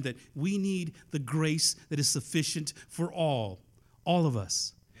understand that we need the grace that is sufficient for all of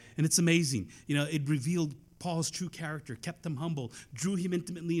us. And it's amazing. It revealed Paul's true character, kept him humble, drew him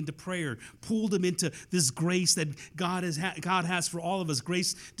intimately into prayer, pulled him into this grace that God has for all of us.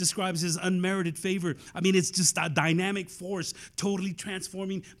 Grace describes his unmerited favor. I mean, it's just a dynamic force, totally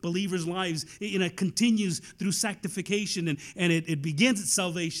transforming believers' lives. It continues through sanctification, and it begins at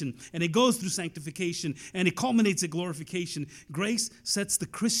salvation, and it goes through sanctification, and it culminates at glorification. Grace sets the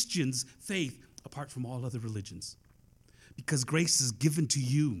Christian's faith apart from all other religions, because grace is given to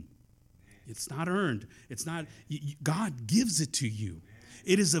you. It's not earned. It's not, God gives it to you.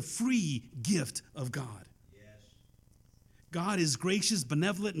 It is a free gift of God. God is gracious,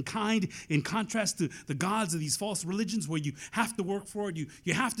 benevolent, and kind, in contrast to the gods of these false religions where you have to work for it,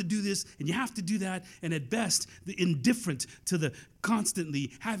 you have to do this, and you have to do that, and at best, indifferent to the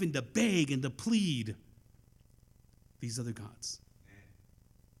constantly having to beg and to plead these other gods.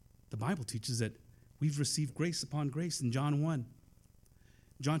 The Bible teaches that we've received grace upon grace in John 1.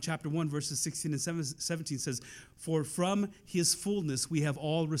 John chapter 1, verses 16 and 17 says, "For from his fullness we have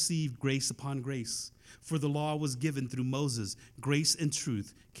all received grace upon grace. For the law was given through Moses. Grace and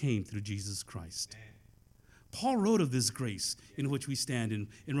truth came through Jesus Christ." Amen. Paul wrote of this grace in which we stand in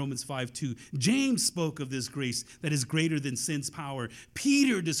Romans 5:2. James spoke of this grace that is greater than sin's power.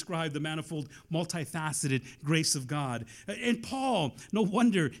 Peter described the manifold, multifaceted grace of God. And Paul, no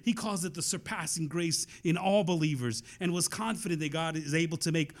wonder, he calls it the surpassing grace in all believers, and was confident that God is able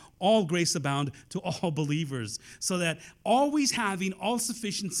to make all grace abound to all believers, so that always having all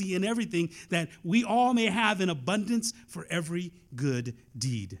sufficiency in everything, that we all may have an abundance for every good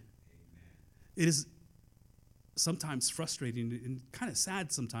deed. Amen. It is sometimes frustrating and kind of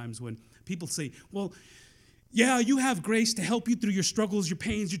sad sometimes when people say, well, yeah, you have grace to help you through your struggles, your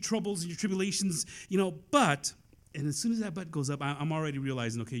pains, your troubles, and your tribulations, but, and as soon as that but goes up, I'm already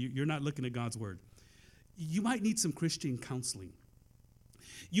realizing, okay, you're not looking at God's word. You might need some Christian counseling.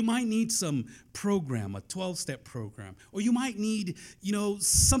 You might need some program, a 12-step program, or you might need,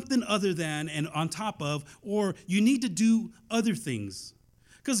 something other than and on top of, or you need to do other things.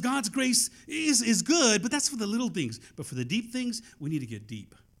 Because God's grace is good, but that's for the little things. But for the deep things, we need to get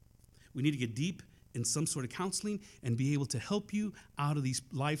deep. We need to get deep in some sort of counseling and be able to help you out of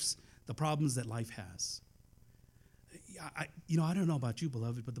the problems that life has. I don't know about you,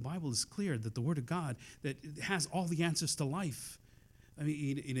 beloved, but the Bible is clear that the Word of God that has all the answers to life. I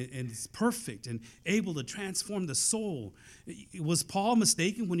mean, and it's perfect and able to transform the soul. Was Paul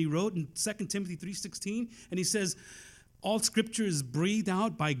mistaken when he wrote in 2 Timothy 3:16? And he says, all Scripture is breathed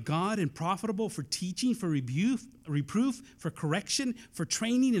out by God and profitable for teaching, for reproof, for correction, for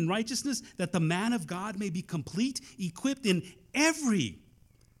training in righteousness, that the man of God may be complete, equipped in every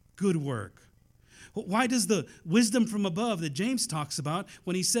good work. Why does the wisdom from above that James talks about,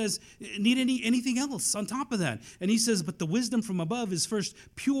 when he says, need anything else on top of that? And he says, but the wisdom from above is first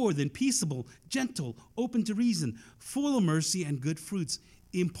pure, then peaceable, gentle, open to reason, full of mercy and good fruits,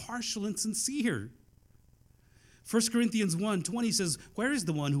 impartial and sincere. 1 Corinthians 1:20 says, where is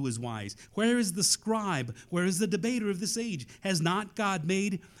the one who is wise? Where is the scribe? Where is the debater of this age? Has not God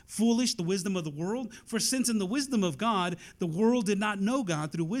made foolish the wisdom of the world? For since in the wisdom of God, the world did not know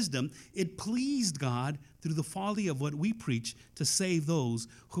God through wisdom, it pleased God through the folly of what we preach to save those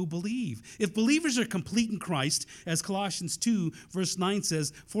who believe. If believers are complete in Christ, as Colossians 2 verse 9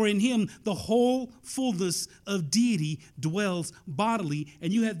 says, for in him the whole fullness of deity dwells bodily,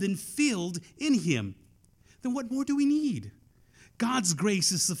 and you have been filled in him. Then what more do we need? God's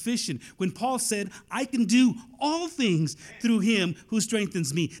grace is sufficient. When Paul said, I can do all things through him who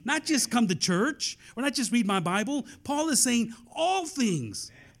strengthens me. Not just come to church or not just read my Bible. Paul is saying all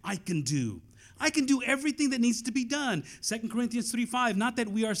things I can do. I can do everything that needs to be done. 2 Corinthians 3:5, not that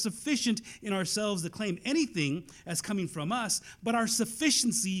we are sufficient in ourselves to claim anything as coming from us, but our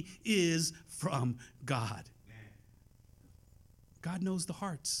sufficiency is from God. God knows the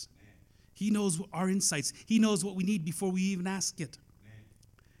hearts. He knows our insights. He knows what we need before we even ask it. Amen.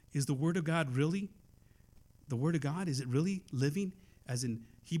 Is the Word of God really the Word of God? Is it really living, as in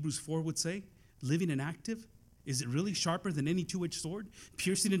Hebrews 4 would say, living and active? Is it really sharper than any two-edged sword,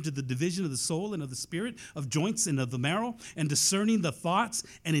 piercing into the division of the soul and of the spirit, of joints and of the marrow, and discerning the thoughts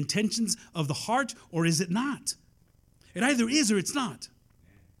and intentions of the heart? Or is it not? It either is or it's not.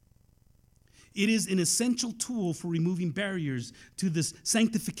 It is an essential tool for removing barriers to this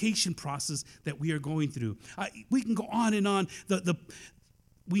sanctification process that we are going through. We can go on and on.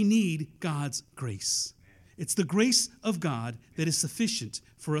 We need God's grace. It's the grace of God that is sufficient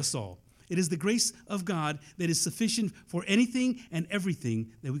for us all. It is the grace of God that is sufficient for anything and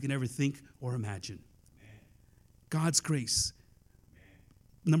everything that we can ever think or imagine. God's grace.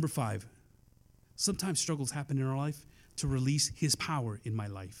 Number 5, sometimes struggles happen in our life to release his power in my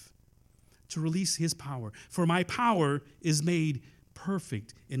life. to release his power. For my power is made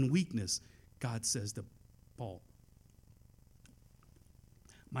perfect in weakness, God says to Paul.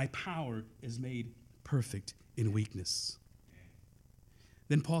 My power is made perfect in weakness.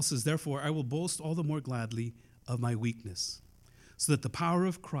 Then Paul says, therefore, I will boast all the more gladly of my weakness, so that the power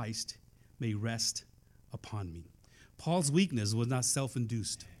of Christ may rest upon me. Paul's weakness was not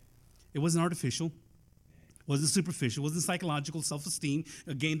self-induced. It wasn't artificial. Wasn't superficial, wasn't psychological self-esteem,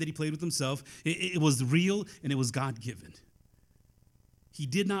 a game that he played with himself. It was real, and it was God-given. He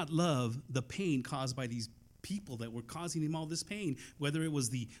did not love the pain caused by these people that were causing him all this pain, whether it was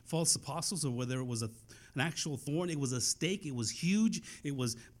the false apostles or whether it was an actual thorn. It was a stake. It was huge. It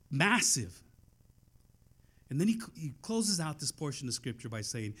was massive. And then he closes out this portion of Scripture by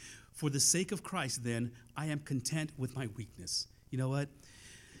saying, for the sake of Christ, then, I am content with my weakness. You know what?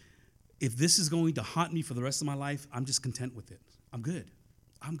 If this is going to haunt me for the rest of my life, I'm just content with it. I'm good.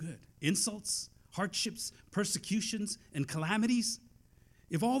 I'm good. Insults, hardships, persecutions, and calamities,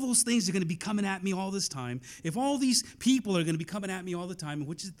 if all those things are going to be coming at me all this time, if all these people are going to be coming at me all the time,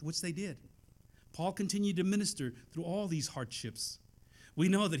 which they did, Paul continued to minister through all these hardships. We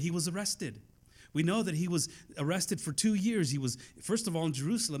know that he was arrested. We know that he was arrested for 2 years. He was, first of all, in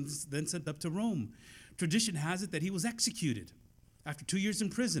Jerusalem, then sent up to Rome. Tradition has it that he was executed. After 2 years in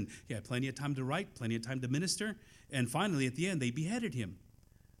prison, he had plenty of time to write, plenty of time to minister, and finally, at the end, they beheaded him,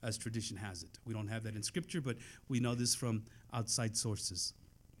 as tradition has it. We don't have that in Scripture, but we know this from outside sources.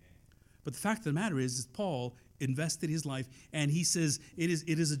 But the fact of the matter is Paul invested his life, and he says, it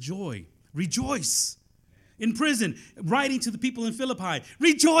is a joy. Rejoice. In prison, writing to the people in Philippi,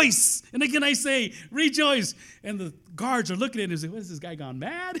 rejoice. And again, I say, rejoice. And the guards are looking at him and say, what, is this guy gone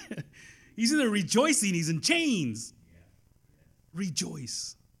mad? He's in there rejoicing. He's in chains.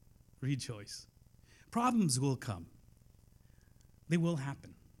 Rejoice. Rejoice. Problems will come. They will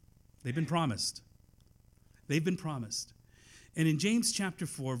happen. They've been promised. They've been promised. And in James chapter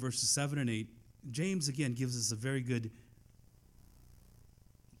 4, verses 7 and 8, James again gives us a very good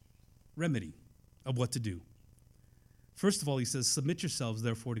remedy of what to do. First of all, he says, submit yourselves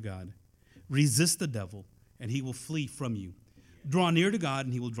therefore to God. Resist the devil, and he will flee from you. Draw near to God,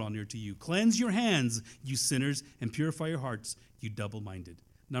 and he will draw near to you. Cleanse your hands, you sinners, and purify your hearts, you double-minded.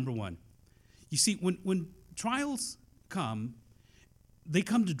 Number one, you see, when trials come, they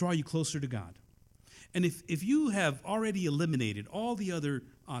come to draw you closer to God. And if you have already eliminated all the other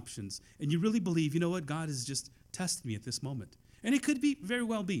options, and you really believe, you know what, God is just testing me at this moment, and it could be, very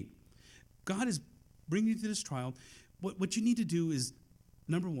well be, God is bringing you to this trial, what you need to do is,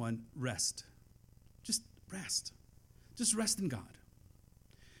 number one, rest. Just rest. Just rest in God.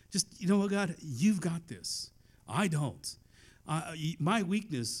 Just, you know what, God, you've got this. I don't. My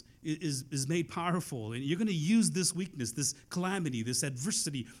weakness is made powerful, and you're going to use this weakness, this calamity, this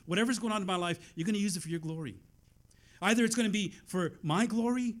adversity, whatever's going on in my life, you're going to use it for your glory. Either it's going to be for my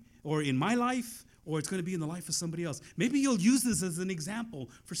glory or in my life, or it's going to be in the life of somebody else. Maybe you'll use this as an example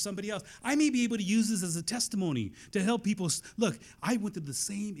for somebody else. I may be able to use this as a testimony to help people. Look, I went through the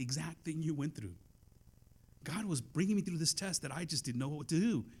same exact thing you went through. God was bringing me through this test that I just didn't know what to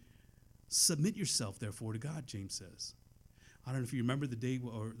do. Submit yourself, therefore, to God, James says. I don't know if you remember the day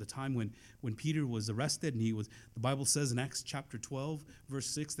or the time when Peter was arrested, and the Bible says in Acts chapter 12, verse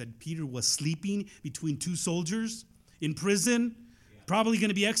 6, that Peter was sleeping between two soldiers in prison, probably going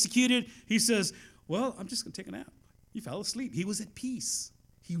to be executed. He says, well, I'm just going to take a nap. He fell asleep. He was at peace.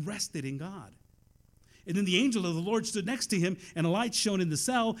 He rested in God. And then the angel of the Lord stood next to him, and a light shone in the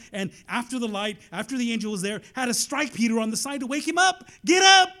cell. And after the angel was there, had to strike Peter on the side to wake him up. Get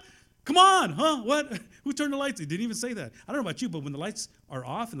up! Come on, huh? What? Who turned the lights? He didn't even say that. I don't know about you, but when the lights are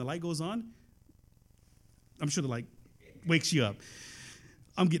off and the light goes on, I'm sure the light wakes you up.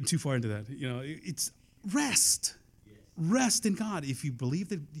 I'm getting too far into that. You know, it's rest. Rest in God if you believe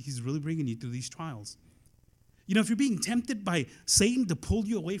that he's really bringing you through these trials. You know, if you're being tempted by Satan to pull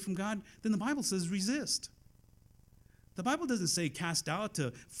you away from God, then the Bible says resist. The Bible doesn't say cast out,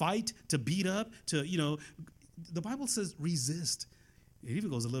 to fight, to beat up, to, you know. The Bible says resist. It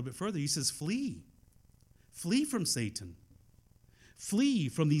even goes a little bit further. He says flee. Flee from Satan. Flee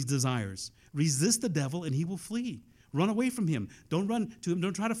from these desires. Resist the devil and he will flee. Run away from him. Don't run to him.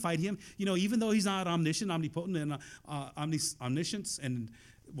 Don't try to fight him. You know, even though he's not omniscient, omnipotent, and omniscience, and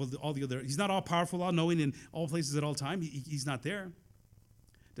all the other, he's not all powerful, all knowing in all places at all time. He's not there.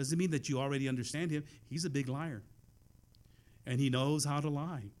 Doesn't mean that you already understand him. He's a big liar. And he knows how to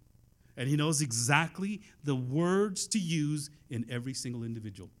lie. And he knows exactly the words to use in every single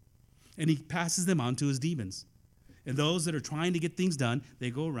individual. And he passes them on to his demons. And those that are trying to get things done,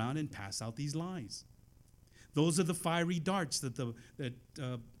 they go around and pass out these lies. Those are the fiery darts that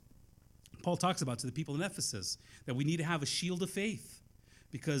Paul talks about to the people in Ephesus that we need to have a shield of faith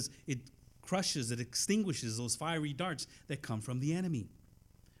because it crushes, it extinguishes those fiery darts that come from the enemy.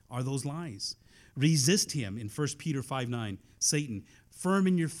 Are those lies? Resist him in 1 Peter 5:9. Satan, firm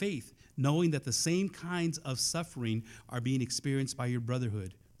in your faith, knowing that the same kinds of suffering are being experienced by your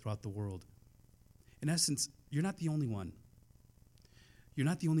brotherhood throughout the world. In essence, you're not the only one. You're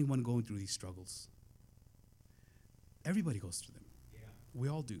not the only one going through these struggles. Everybody goes through them. Yeah. We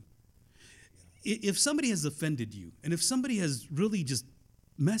all do. Yeah. If somebody has offended you, and if somebody has really just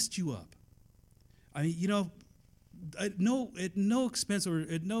messed you up, I mean, at no expense or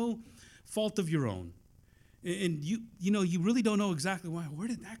at no fault of your own, and you really don't know exactly why. Where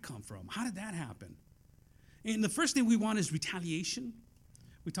did that come from? How did that happen? And the first thing we want is retaliation.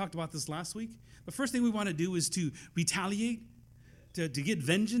 We talked about this last week. The first thing we want to do is to retaliate, to get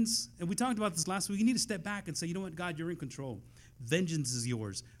vengeance. And we talked about this last week. You need to step back and say, you know what, God, you're in control. Vengeance is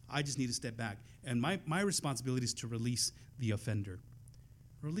yours. I just need to step back. And my responsibility is to release the offender.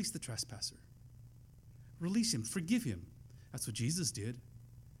 Release the trespasser. Release him. Forgive him. That's what Jesus did.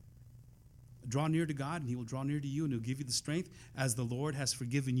 Draw near to God, and he will draw near to you, and he'll give you the strength. As the Lord has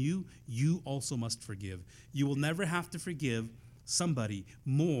forgiven you, you also must forgive. You will never have to forgive somebody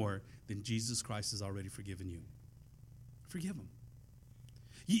more than Jesus Christ has already forgiven you. Forgive them.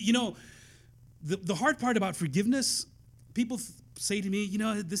 The hard part about forgiveness, people say to me,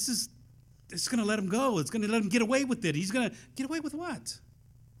 it's going to let him go. It's going to let him get away with it. He's going to get away with what?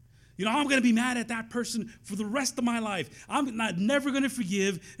 I'm going to be mad at that person for the rest of my life. I'm never going to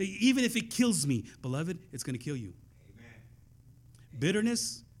forgive, even if it kills me. Beloved, it's going to kill you. Amen.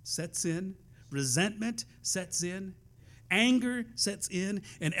 Bitterness sets in. Resentment sets in. Anger sets in.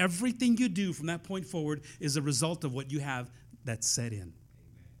 And everything you do from that point forward is a result of what you have that's set in. Amen.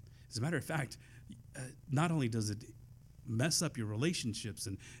 As a matter of fact, not only does it mess up your relationships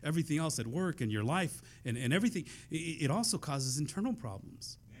and everything else at work and your life and everything, it also causes internal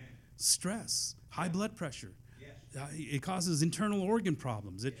problems. Stress, high blood pressure. Yes. It causes internal organ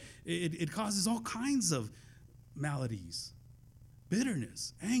problems. It causes all kinds of maladies,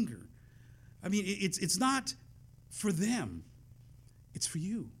 bitterness, anger. I mean, it's not for them. It's for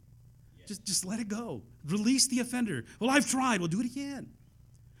you. Yes. Just let it go. Release the offender. Well, I've tried. Well, do it again.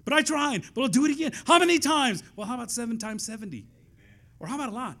 But I tried. But I'll do it again. How many times? Well, how about 7 times 70? Amen. Or how about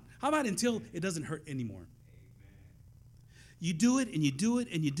a lot? How about until it doesn't hurt anymore? You do it and you do it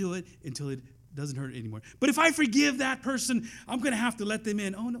and you do it until it doesn't hurt anymore. But if I forgive that person, I'm going to have to let them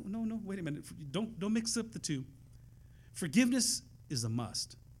in. Oh, no, wait a minute. Don't mix up the two. Forgiveness is a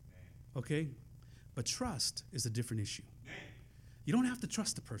must, okay? But trust is a different issue. You don't have to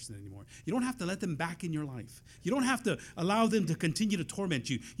trust the person anymore. You don't have to let them back in your life. You don't have to allow them to continue to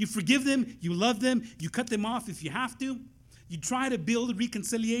torment you. You forgive them. You love them. You cut them off if you have to. You try to build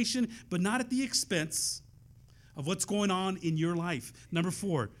reconciliation, but not at the expense of what's going on in your life. Number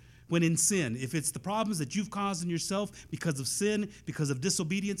 4, when in sin, if it's the problems that you've caused in yourself because of sin, because of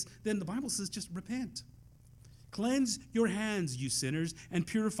disobedience, then the Bible says just repent. Cleanse your hands, you sinners, and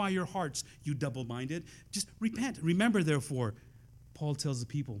purify your hearts, you double-minded. Just repent. Remember, therefore,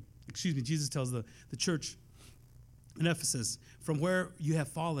 Jesus tells the church in Ephesus, from where you have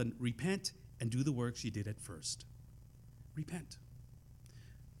fallen, repent and do the works you did at first. Repent.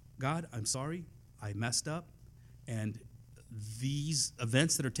 God, I'm sorry. I messed up. And these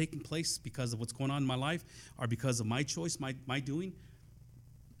events that are taking place because of what's going on in my life are because of my choice, my doing.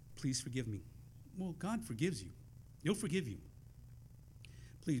 Please forgive me. Well, God forgives you. He'll forgive you.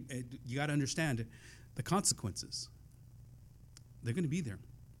 Please, you got to understand the consequences. They're going to be there.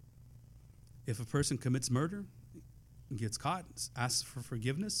 If a person commits murder, gets caught, asks for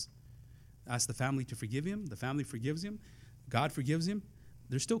forgiveness, asks the family to forgive him, the family forgives him, God forgives him,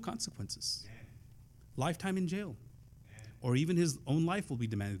 there's still consequences. Man. Lifetime in jail. Man. Or even his own life will be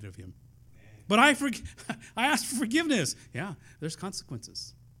demanded of him. Man. But I asked for forgiveness. Yeah, there's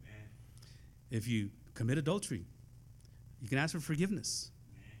consequences. Man. If you commit adultery, you can ask for forgiveness.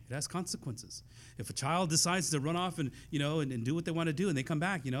 It has consequences. If a child decides to run off and do what they want to do and they come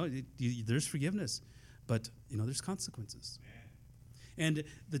back, there's forgiveness. But, there's consequences. And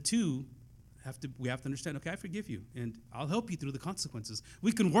the two we have to understand, okay, I forgive you, and I'll help you through the consequences.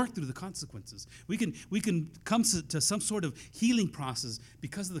 We can work through the consequences. We can come to some sort of healing process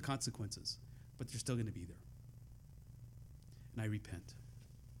because of the consequences, but they're still going to be there. And I repent.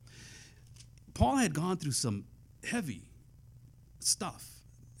 Paul had gone through some heavy stuff,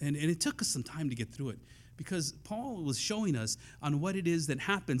 and it took us some time to get through it because Paul was showing us on what it is that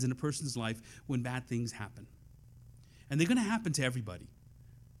happens in a person's life when bad things happen. And they're going to happen to everybody.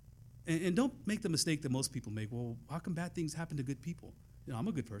 And don't make the mistake that most people make. Well, how come bad things happen to good people? I'm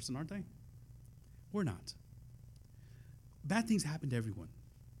a good person, aren't I? We're not. Bad things happen to everyone.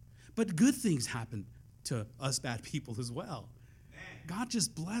 But good things happen to us bad people as well. God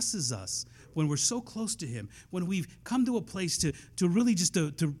just blesses us when we're so close to him, when we've come to a place to really just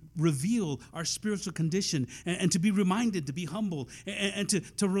to reveal our spiritual condition and to be reminded to be humble and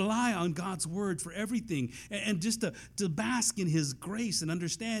to rely on God's word for everything and just to bask in his grace and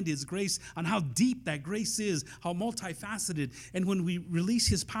understand his grace on how deep that grace is, how multifaceted. And when we release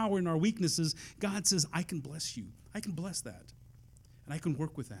his power in our weaknesses, God says, I can bless you. I can bless that. And I can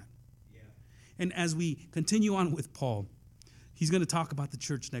work with that. Yeah. And as we continue on with Paul, he's going to talk about the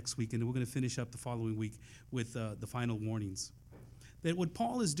church next week, and we're going to finish up the following week with the final warnings. That what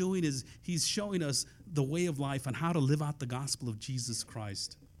Paul is doing is he's showing us the way of life on how to live out the gospel of Jesus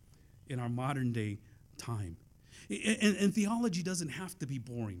Christ in our modern day time. And theology doesn't have to be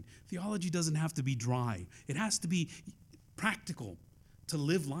boring. Theology doesn't have to be dry. It has to be practical to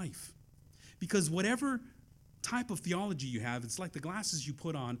live life. Because whatever type of theology you have, it's like the glasses you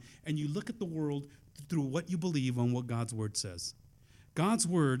put on and you look at the world through what you believe on what God's word says. God's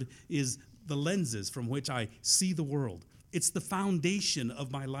word is the lenses from which I see the world. It's the foundation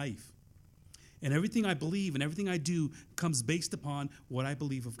of my life. And everything I believe and everything I do comes based upon what I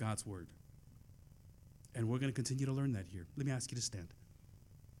believe of God's word. And we're going to continue to learn that here. Let me ask you to stand.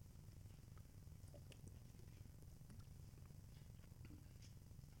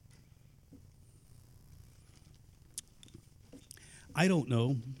 I don't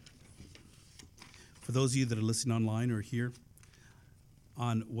know, for those of you that are listening online or here,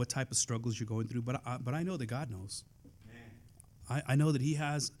 on what type of struggles you're going through, but I know that God knows. I know that he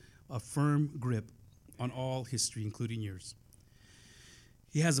has a firm grip on all history, including yours.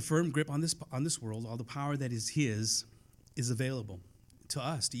 He has a firm grip on this world. All the power that is his is available to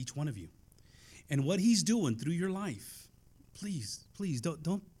us, to each one of you. And what he's doing through your life, please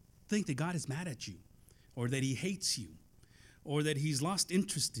don't think that God is mad at you or that he hates you or that he's lost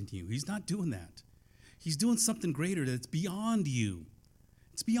interest in you. He's not doing that. He's doing something greater that's beyond you.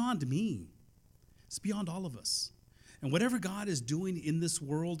 It's beyond me. It's beyond all of us. And whatever God is doing in this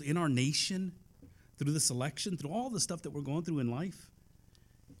world, in our nation, through this election, through all the stuff that we're going through in life,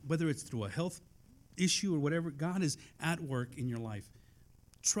 whether it's through a health issue or whatever, God is at work in your life.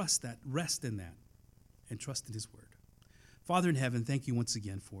 Trust that, rest in that, and trust in his word. Father in heaven, thank you once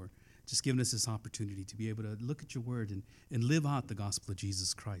again for just giving us this opportunity to be able to look at your word and live out the gospel of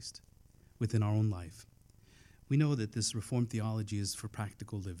Jesus Christ within our own life. We know that this Reformed theology is for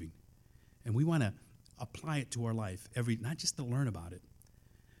practical living, and we want to apply it to our life not just to learn about it,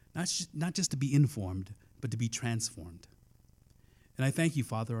 not just to be informed, but to be transformed. And I thank you,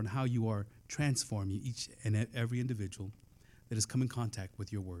 Father, on how you are transforming each and every individual that has come in contact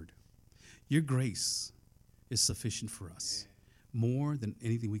with your word. Your grace is sufficient for us, more than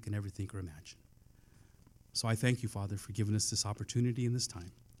anything we can ever think or imagine. So I thank you, Father, for giving us this opportunity in this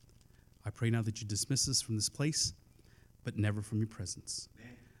time. I pray now that you dismiss us from this place, but never from your presence.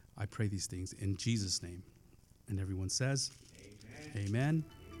 Amen. I pray these things in Jesus' name. And everyone says, Amen, amen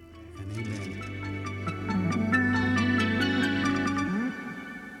and amen.